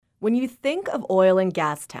When you think of oil and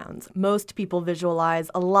gas towns, most people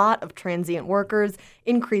visualize a lot of transient workers,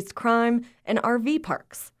 increased crime, and RV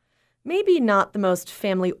parks. Maybe not the most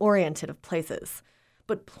family-oriented of places,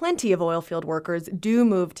 but plenty of oilfield workers do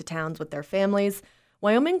move to towns with their families.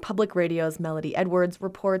 Wyoming Public Radio's Melodie Edwards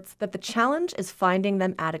reports that the challenge is finding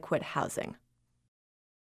them adequate housing.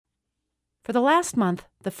 For the last month,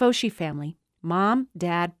 the Foshi family, mom,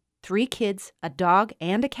 dad, 3 kids, a dog,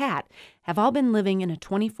 and a cat, have all been living in a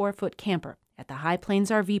 24-foot camper at the High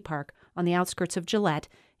Plains RV Park on the outskirts of Gillette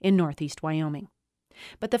in northeast Wyoming.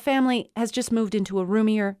 But the family has just moved into a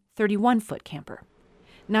roomier 31-foot camper.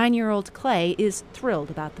 9-year-old Clay is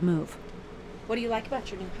thrilled about the move. What do you like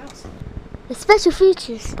about your new house? The special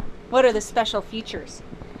features. What are the special features?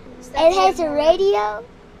 It has a radio.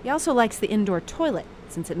 He also likes the indoor toilet,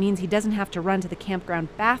 since it means he doesn't have to run to the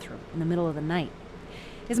campground bathroom in the middle of the night.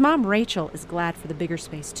 His mom, Rachel, is glad for the bigger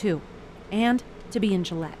space, too, and to be in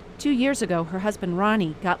Gillette. 2 years ago, her husband,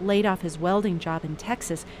 Ronnie, got laid off his welding job in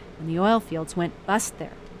Texas when the oil fields went bust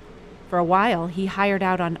there. For a while, he hired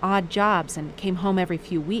out on odd jobs and came home every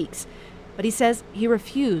few weeks, but he says he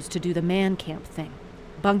refused to do the man camp thing,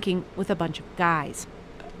 bunking with a bunch of guys.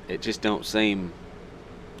 It just don't seem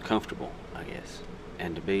comfortable, I guess.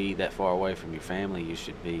 And to be that far away from your family, you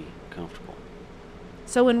should be comfortable.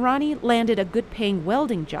 So when Ronnie landed a good-paying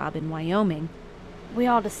welding job in Wyoming, we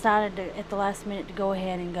all decided at the last minute to go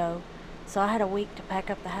ahead and go. So I had a week to pack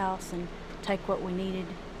up the house and take what we needed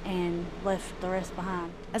and left the rest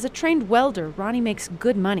behind. As a trained welder, Ronnie makes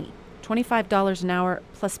good money, $25 an hour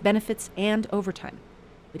plus benefits and overtime.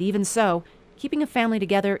 But even so, keeping a family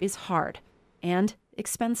together is hard and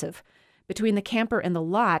expensive. Between the camper and the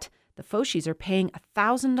lot, the Foshis are paying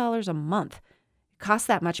 $1,000 a month. It costs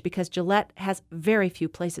that much because Gillette has very few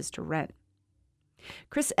places to rent.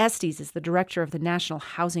 Chris Estes is the director of the National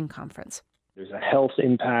Housing Conference. There's a health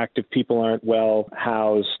impact if people aren't well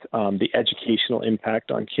housed, the educational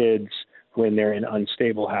impact on kids when they're in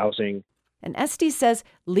unstable housing. And Estes says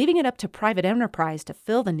leaving it up to private enterprise to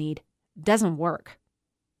fill the need doesn't work.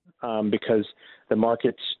 Because the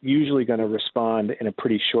market's usually going to respond in a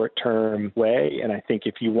pretty short-term way. And I think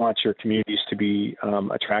if you want your communities to be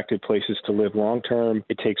attractive places to live long-term,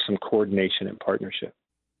 it takes some coordination and partnership.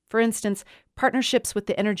 For instance, partnerships with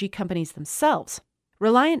the energy companies themselves.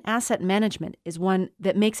 Reliant Asset Management is one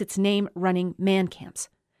that makes its name running man camps.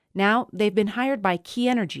 Now they've been hired by Key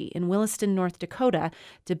Energy in Williston, North Dakota,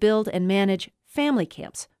 to build and manage family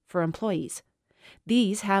camps for employees.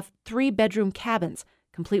 These have 3-bedroom cabins,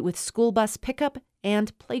 complete with school bus pickup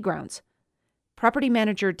and playgrounds. Property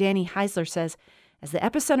manager Danny Heisler says, as the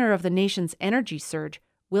epicenter of the nation's energy surge,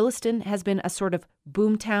 Williston has been a sort of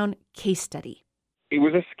boomtown case study. It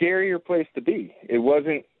was a scarier place to be. It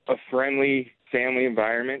wasn't a friendly family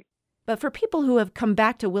environment. But for people who have come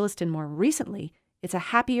back to Williston more recently, it's a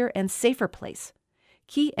happier and safer place.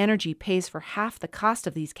 Key Energy pays for half the cost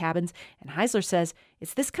of these cabins, and Heisler says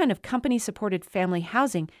it's this kind of company-supported family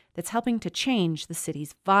housing that's helping to change the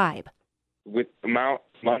city's vibe. With the amount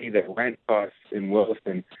of money that rent costs in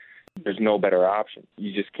Williston, there's no better option.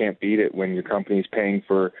 You just can't beat it when your company's paying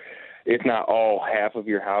for, if not all, half of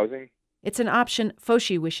your housing. It's an option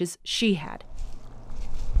Foshi wishes she had.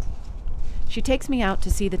 She takes me out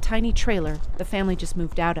to see the tiny trailer the family just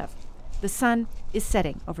moved out of. The sun is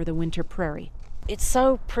setting over the winter prairie. It's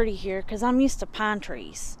so pretty here because I'm used to pine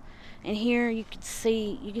trees. And here you can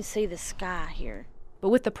see the sky here. But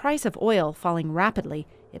with the price of oil falling rapidly,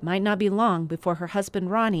 it might not be long before her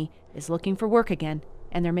husband Ronnie is looking for work again,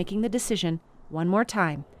 and they're making the decision one more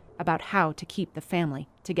time about how to keep the family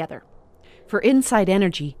together. For Inside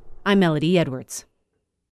Energy, I'm Melodie Edwards.